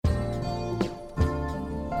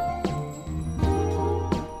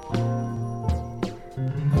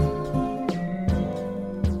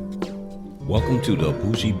Welcome to the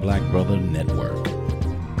Bougie Black Brother Network.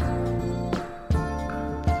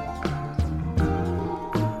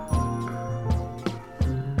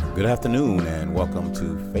 Good afternoon and welcome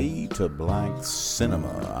to Fade to Black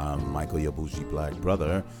Cinema. I'm Michael, your Bougie Black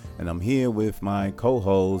Brother, and I'm here with my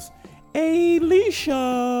co-host,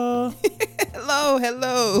 Alicia.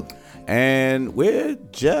 Hello. And we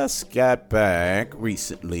just got back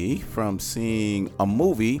recently from seeing a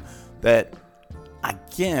movie that I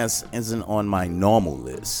guess isn't on my normal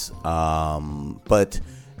list, but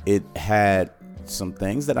it had some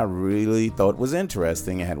things that I really thought was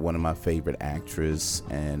interesting. It had one of my favorite actress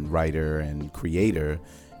and writer and creator,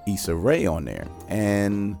 Issa Rae, on there,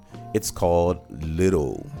 and it's called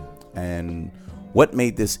Little. And what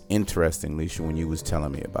made this interesting, Alicia, when you was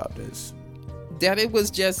telling me about this? That it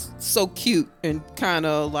was just so cute and kind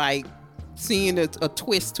of like seeing a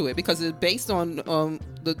twist to it because it's based on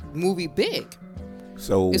the movie Big.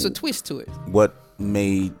 So it's a twist to it.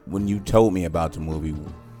 When you told me about the movie,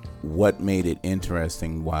 what made it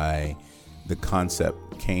interesting? Why the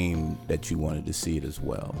concept came that you wanted to see it as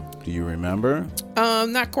well? Do you remember?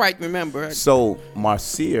 Not quite remember. So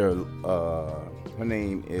Marcia, her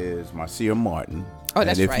name is Marcia Martin. Oh,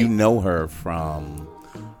 that's right. And if you know her from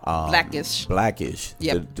Blackish,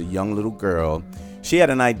 yep. the young little girl, she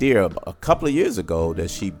had an idea a couple of years ago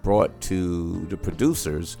that she brought to the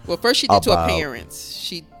producers. Well, first she did to her parents.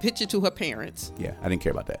 She pitched it to her parents. Yeah, I didn't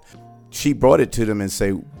care about that. She brought it to them and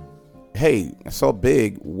say, hey, it's so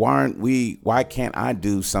big, why can't I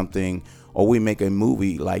do something, or we make a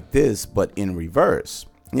movie like this but in reverse?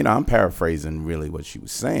 You know, I'm paraphrasing really what she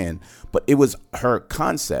was saying, but it was her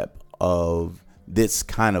concept of this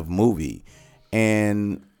kind of movie.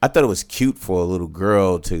 And I thought it was cute for a little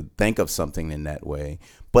girl to think of something in that way,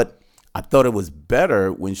 but I thought it was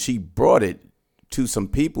better when she brought it to some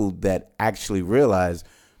people that actually realized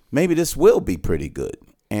maybe this will be pretty good.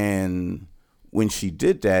 And when she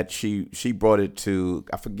did that, she brought it to,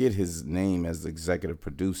 I forget his name as the executive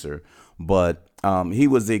producer, but he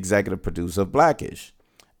was the executive producer of Blackish.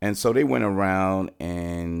 And so they went around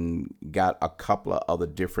and got a couple of other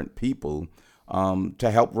different people to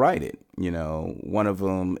help write it. You know, one of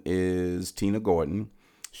them is Tina Gordon.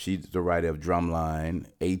 She's the writer of Drumline,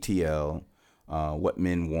 ATL, What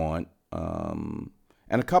Men Want, and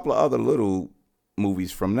a couple of other little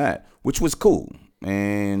movies from that, which was cool.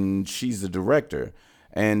 And she's the director.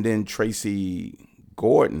 And then Tracy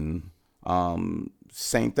Gordon,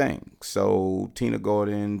 same thing. So Tina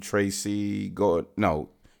Gordon, Tracy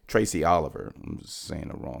Oliver. I'm just saying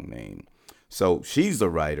the wrong name. So she's the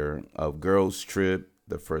writer of Girls Trip,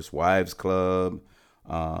 The First Wives Club,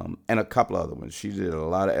 and a couple other ones. She did a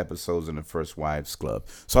lot of episodes in The First Wives Club.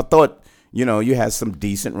 So I thought, you know, you had some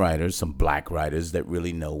decent writers, some black writers that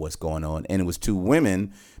really know what's going on. And it was two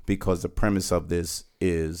women because the premise of this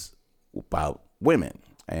is about women.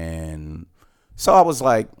 And so I was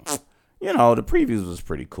like, you know, the previews was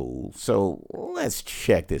pretty cool. So let's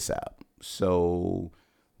check this out. So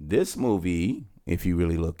this movie, if you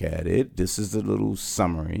really look at it, this is the little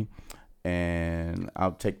summary. And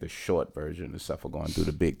I'll take the short version instead of going through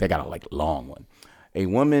the big. They got a long one. A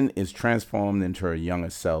woman is transformed into her younger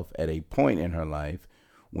self at a point in her life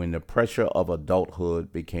when the pressure of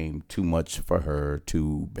adulthood became too much for her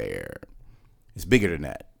to bear. It's bigger than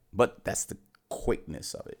that, but that's the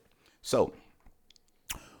quickness of it. So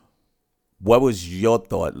what was your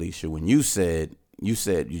thought, Alicia, when you just said you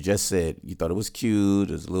thought it was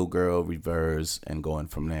cute, as a little girl, reverse, and going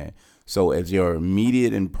from there. So as your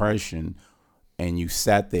immediate impression, and you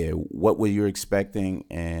sat there, what were you expecting,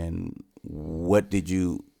 and what did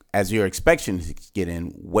you, as your expectations get in,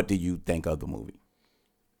 what did you think of the movie?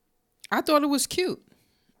 I thought it was cute.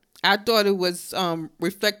 I thought it was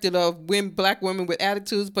reflective of black women with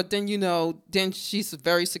attitudes, but then, you know, then she's a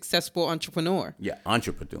very successful entrepreneur. Yeah,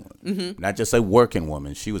 entrepreneur. Mm-hmm. Not just a working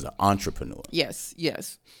woman. She was an entrepreneur. Yes.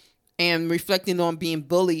 And reflecting on being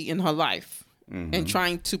bullied in her life, mm-hmm. and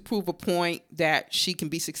trying to prove a point that she can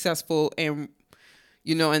be successful and,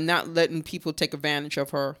 you know, and not letting people take advantage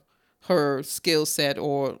of her skill set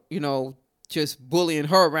or, you know, just bullying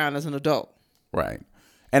her around as an adult. Right.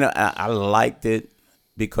 And I liked it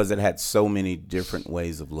because it had so many different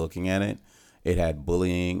ways of looking at it. It had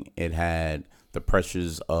bullying. It had the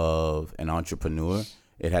pressures of an entrepreneur.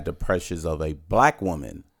 It had the pressures of a black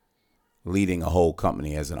woman leading a whole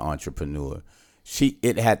company as an entrepreneur.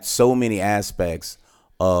 It had so many aspects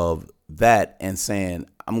of that, and saying,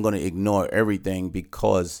 I'm going to ignore everything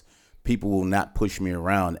because people will not push me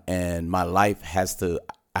around, and my life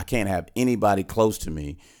I can't have anybody close to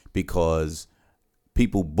me because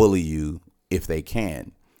people bully you if they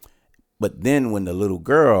can. But then when the little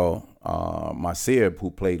girl Marcia,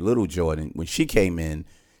 who played Little Jordan, when she came in,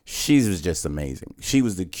 she was just amazing. She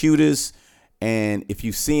was the cutest, and if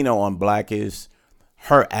you've seen her on Blackish,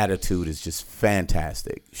 her attitude is just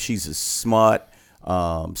fantastic. She's a smart,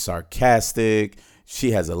 sarcastic.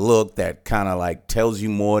 She has a look that kind of like tells you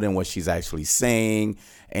more than what she's actually saying,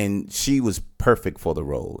 and she was perfect for the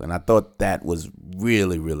role. And I thought that was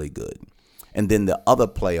really, really good. And then the other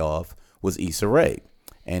playoff was Issa Rae.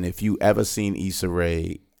 And if you ever seen Issa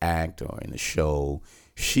Rae act or in a show,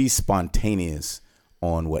 she's spontaneous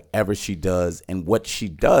on whatever she does, and what she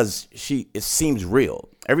does, it seems real.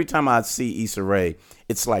 Every time I see Issa Rae,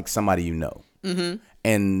 it's like somebody you know,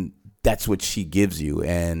 and that's what she gives you.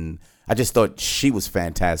 And I just thought she was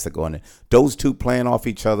fantastic on it. Those two playing off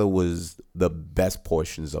each other was the best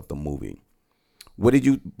portions of the movie.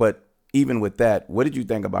 But even with that, what did you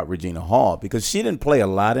think about Regina Hall? Because she didn't play a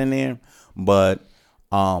lot in there, but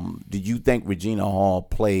did you think Regina Hall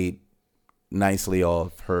played nicely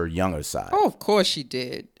off her younger side? Oh, of course she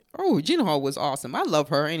did. Oh, Regina Hall was awesome. I love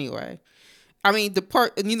her anyway. I mean, the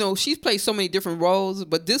part, she's played so many different roles,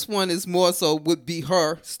 but this one is more so would be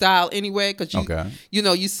her style anyway. Because you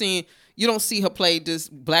don't see her play this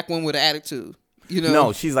black woman with an attitude.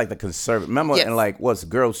 No, she's like the conservative. Remember, in like what's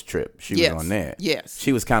Girls Trip? She was on there. Yes,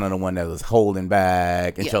 she was kind of the one that was holding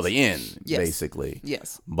back until the end, basically.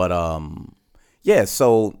 Yes, but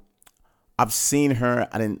so I've seen her.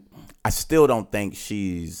 I still don't think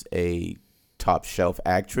she's a top shelf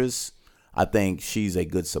actress. I think she's a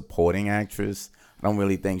good supporting actress. I don't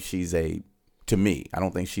really think to me, I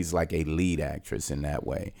don't think she's like a lead actress in that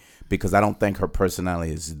way, because I don't think her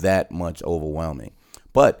personality is that much overwhelming.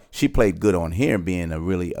 But she played good on here, being a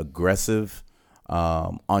really aggressive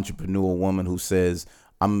entrepreneurial woman who says,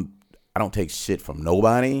 I don't take shit from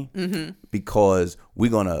nobody, because you're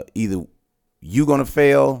gonna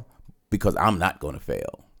fail because I'm not gonna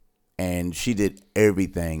fail. And she did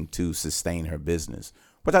everything to sustain her business,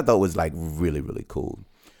 which I thought was like really, really cool.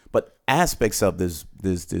 But aspects of this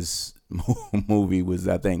movie was,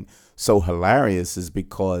 I think, so hilarious is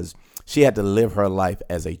because she had to live her life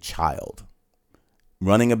as a child,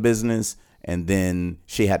 running a business, and then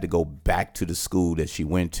she had to go back to the school that she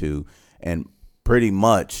went to and pretty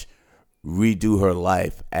much redo her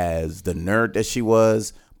life as the nerd that she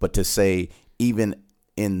was, but to say even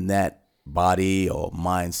in that body or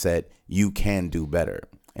mindset, you can do better.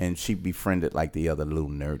 And she befriended like the other little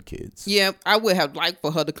nerd kids. Yeah, I would have liked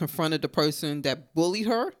for her to confront the person that bullied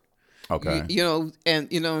her. Okay.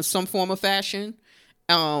 In some form of fashion.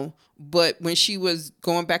 But when she was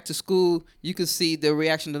going back to school, you could see the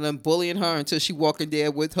reaction to them bullying her until she walked in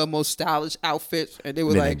there with her most stylish outfit, and they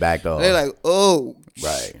were then they backed off. They're like, oh,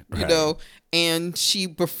 right. and she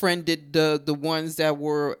befriended the ones that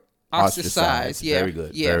were ostracized. Yeah, very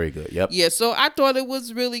good. Very good. Yep. Yeah, so I thought it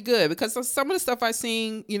was really good because some of the stuff I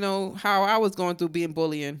seen, how I was going through being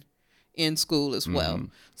bullying in school as well.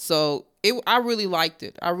 So I really liked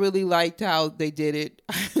it. I really liked how they did it.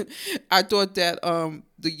 I thought that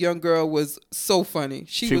the young girl was so funny.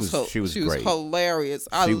 She was great. Hilarious.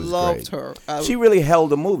 I loved her. She really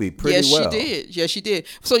held the movie pretty well. Yes, she did.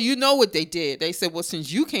 So you know what they did? They said, well,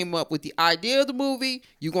 since you came up with the idea of the movie,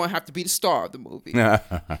 you're going to have to be the star of the movie.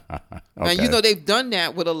 Okay. And they've done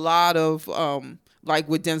that with a lot of like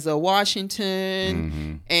with Denzel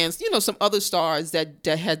Washington and some other stars that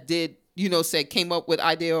had did came up with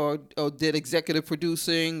idea or did executive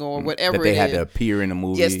producing or whatever that they had to appear in the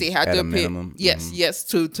movie. Yes, they had at to a appear. Minimum. Yes,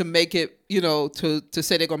 to make it, to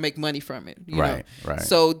say they're gonna make money from it. Right.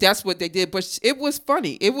 So that's what they did. But it was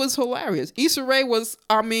funny. It was hilarious. Issa Rae was.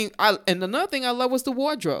 And another thing I love was the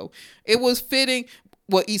wardrobe. It was fitting.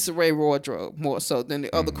 Well, Issa Rae wardrobe more so than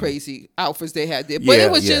the other crazy outfits they had there. But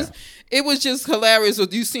it was just hilarious.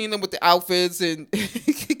 With you seeing them with the outfits and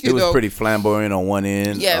it was pretty flamboyant on one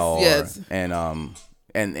end. Yes. And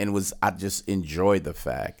it was, I just enjoyed the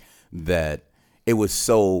fact that it was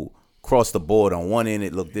so across the board. On one end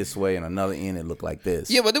it looked this way, and another end it looked like this.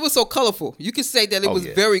 Yeah, but it was so colorful. You could say that it was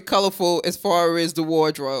very colorful as far as the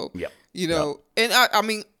wardrobe. Yep. And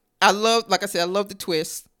I love, like I said, I love the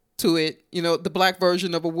twist to it, the black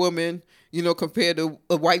version of a woman, compared to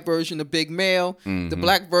a white version of big male, the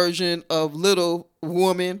black version of little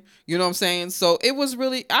woman, you know what I'm saying? So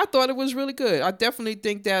I thought it was really good. I definitely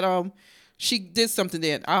think that she did something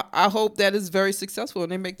there. I hope that is very successful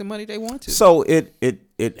and they make the money they want to. So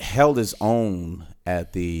it held its own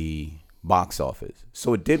at the box office.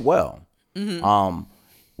 So it did well.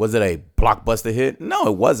 Was it a blockbuster hit? No,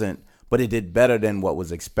 it wasn't, but it did better than what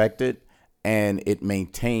was expected. And it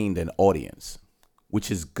maintained an audience, which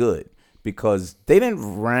is good because they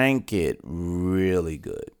didn't rank it really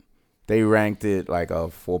good. They ranked it like a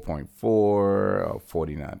 4.4 or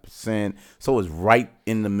 49%. So it was right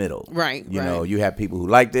in the middle. Right. You know, you had people who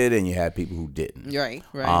liked it and you had people who didn't. Right.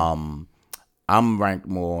 Right. I'm ranked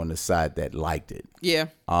more on the side that liked it. Yeah.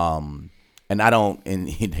 And I don't, and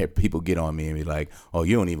people get on me and be like, oh,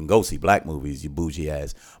 you don't even go see black movies, you bougie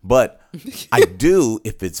ass. But I do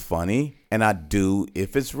if it's funny, and I do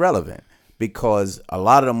if it's relevant. Because a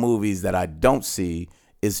lot of the movies that I don't see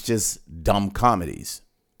is just dumb comedies.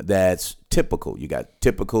 That's typical. You got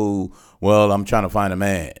typical, well, I'm trying to find a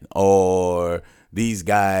man, or these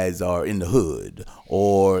guys are in the hood,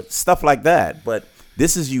 or stuff like that. But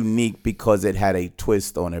this is unique because it had a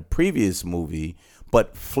twist on a previous movie,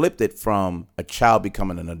 but flipped it from a child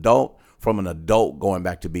becoming an adult, from an adult going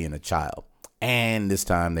back to being a child. And this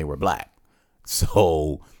time they were black.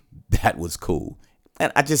 So that was cool.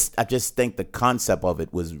 And I just think the concept of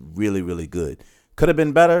it was really, really good. Could have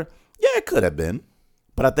been better? Yeah, it could have been.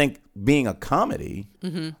 But I think being a comedy,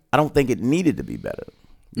 I don't think it needed to be better.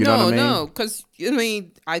 You know what I mean? No, because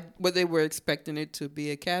what they were expecting it to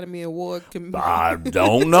be Academy Award. I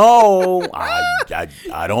don't know.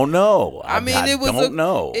 I don't know.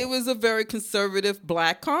 It was a very conservative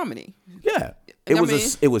black comedy. Yeah,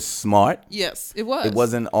 it was smart. Yes, it was. It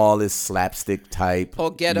wasn't all this slapstick type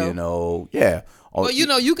or ghetto. You know, yeah. Well,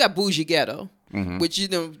 you got bougie ghetto. Which,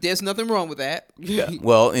 there's nothing wrong with that. Yeah.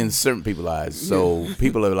 Well, in certain people's eyes. So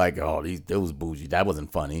people are like, oh, that was bougie. That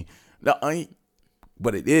wasn't funny. No,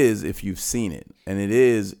 but it is if you've seen it. And it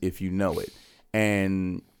is if you know it.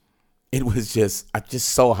 And it was I just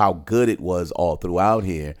saw how good it was all throughout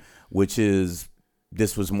here, which is,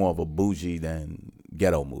 this was more of a bougie than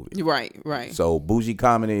ghetto movie. Right, right. So bougie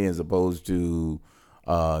comedy as opposed to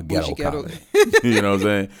ghetto comedy. You know what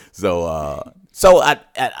I'm saying? So I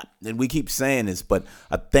and we keep saying this, but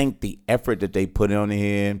I think the effort that they put on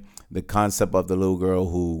here, the concept of the little girl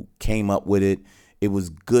who came up with it, it was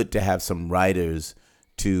good to have some writers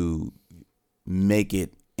to make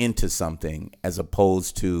it into something as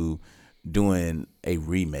opposed to doing a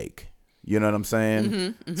remake. You know what I'm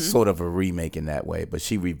saying? Sort of a remake in that way, but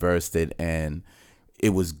she reversed it and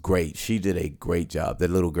it was great. She did a great job. The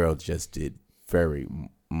little girl just did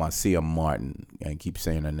Marcia Martin, and keep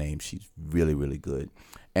saying her name. She's really, really good.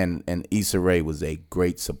 And Issa Rae was a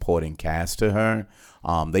great supporting cast to her.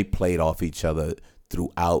 They played off each other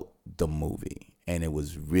throughout the movie, and it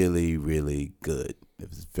was really, really good. It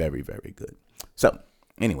was very, very good. So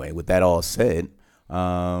anyway, with that all said,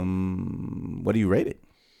 what do you rate it?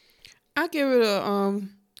 I give it a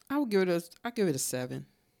 7.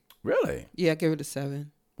 Really? Yeah, I give it a 7.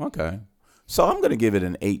 Okay. So I'm gonna give it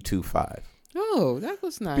an 8.25. Oh, that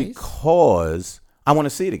was nice. Because I want to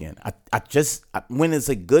see it again. When it's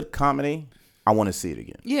a good comedy, I want to see it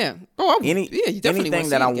again. Yeah. You definitely anything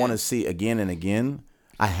that I want to see again and again,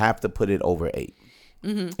 I have to put it over 8.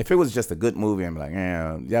 If it was just a good movie, I'm like,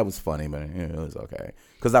 yeah, that was funny, but it was okay.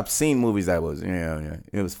 Because I've seen movies that was,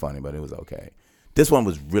 it was funny, but it was okay. This one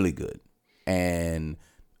was really good, and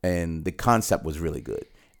the concept was really good,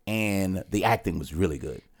 and the acting was really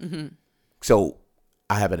good. So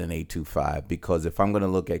I have it an 8.25 because if I'm going to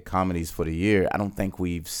look at comedies for the year, I don't think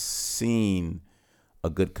we've seen a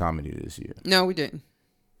good comedy this year. No, we didn't.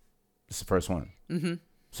 It's the first one.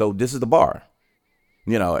 So this is the bar.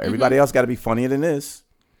 Everybody else got to be funnier than this.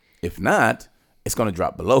 If not, it's going to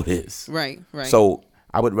drop below this. Right, right. So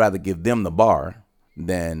I would rather give them the bar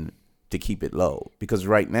than to keep it low. Because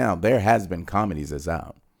right now, there has been comedies that's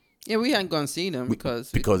out. Yeah, we ain't going to see them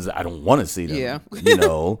because I don't want to see them. Yeah.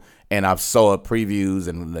 And I've saw previews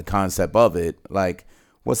and the concept of it. Like,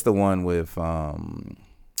 what's the one with, I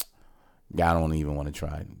don't even want to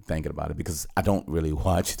try thinking about it because I don't really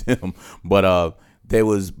watch them. But there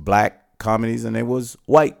was black comedies and there was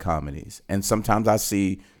white comedies. And sometimes I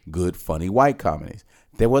see good, funny white comedies.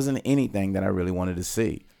 There wasn't anything that I really wanted to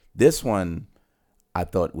see. This one I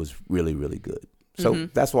thought was really, really good. So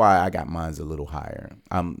that's why I got mine's a little higher.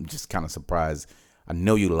 I'm just kind of surprised. I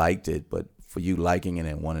know you liked it, but for you liking it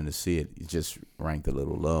and wanting to see it, it just ranked a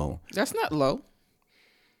little low. That's not low.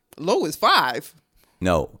 Low is 5.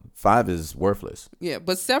 No, 5 is worthless. Yeah,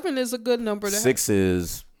 but 7 is a good number to 6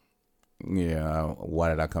 is, why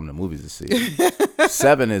did I come to movies to see it?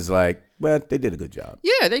 7 is like, well, they did a good job.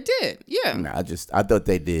 Yeah, they did. Yeah. I thought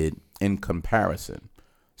they did in comparison.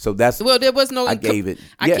 So there was no. I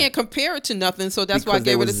can't compare it to nothing, so that's why I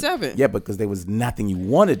gave it a 7. Yeah, because there was nothing you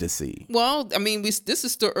wanted to see. Well, I mean, this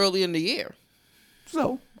is still early in the year,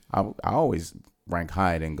 so I always rank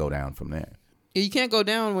high and go down from there. You can't go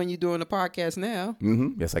down when you're doing a podcast now.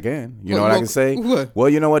 Yes, I can. You know what I can say? What? Well,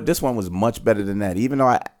 you know what? This one was much better than that. Even though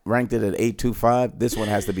I ranked it at 8.25, this one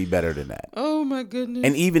has to be better than that. Oh, my goodness.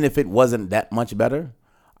 And even if it wasn't that much better,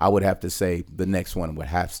 I would have to say the next one would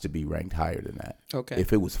have to be ranked higher than that. Okay.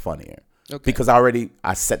 If it was funnier. Okay. Because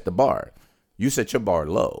I set the bar. You set your bar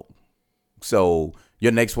low. So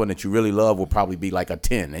your next one that you really love will probably be like a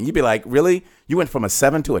 10. And you'd be like, really? You went from a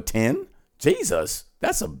 7 to a 10? Jesus,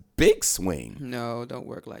 that's a big swing. No, don't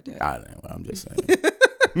work like that. I'm just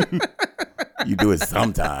saying. You do it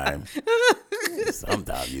sometime.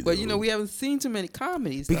 Sometimes you do. But, we haven't seen too many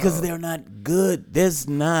comedies. Because though. they're not good. There's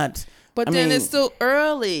not. But it's still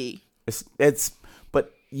early.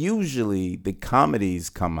 But usually the comedies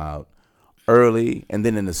come out early, and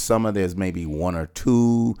then in the summer there's maybe one or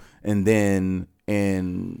two, and then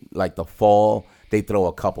in like the fall they throw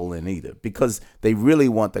a couple in either, because they really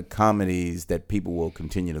want the comedies that people will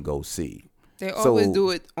continue to go see. They always do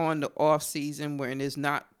it on the off season when there's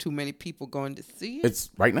not too many people going to see it. It's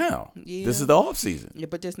right now. Yeah. This is the off season. Yeah,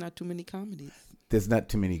 but there's not too many comedies. There's not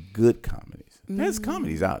too many good comedies. There's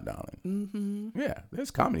comedies out, darling. Mm-hmm. Yeah,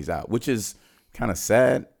 there's comedies out, which is kind of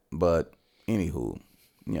sad. But anywho,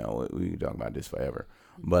 we can talk about this forever.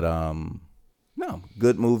 But no,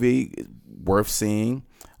 good movie, worth seeing.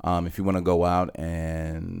 If you want to go out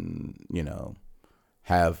and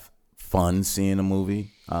have fun seeing a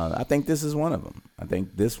movie, I think this is one of them. I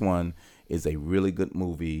think this one is a really good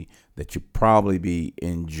movie that you probably be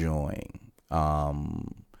enjoying.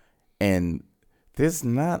 And there's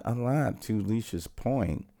not a lot, to Leisha's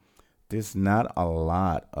point, there's not a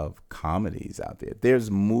lot of comedies out there.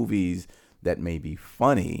 There's movies that may be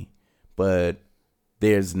funny, but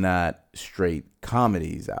there's not straight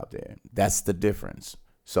comedies out there. That's the difference.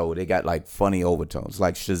 So they got like funny overtones,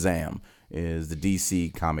 like Shazam is the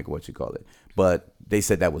DC comic, but they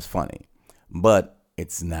said that was funny, but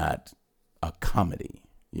it's not a comedy,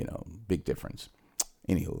 big difference.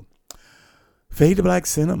 Anywho, Fade to Black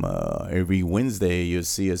Cinema. Every Wednesday, you'll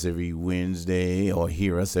see us every Wednesday or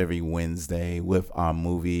hear us every Wednesday with our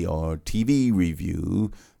movie or TV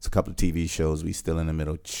review. It's a couple of TV shows we still in the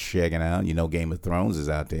middle checking out. Game of Thrones is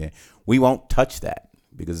out there. We won't touch that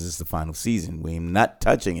because it's the final season. We're not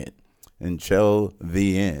touching it until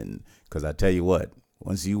the end. Because I tell you what,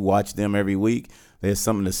 once you watch them every week, there's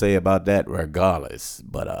something to say about that regardless.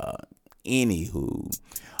 But anywho,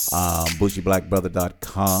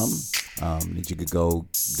 BougieBlackBrother.com. That you could go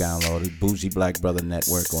download it. Bougie Black Brother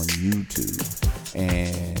Network on YouTube.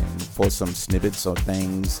 And for some snippets or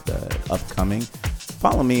things upcoming,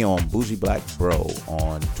 follow me on Bougie Black Bro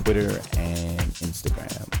on Twitter and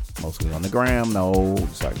Instagram. Mostly on the gram, though,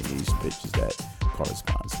 so I can give you some pictures that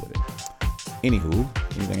corresponds with it. Anywho,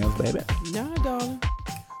 anything else, baby? Nah, darling.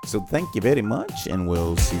 So thank you very much, and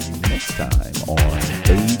we'll see you next time on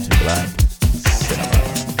Fade to Black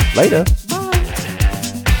Cinema. Later.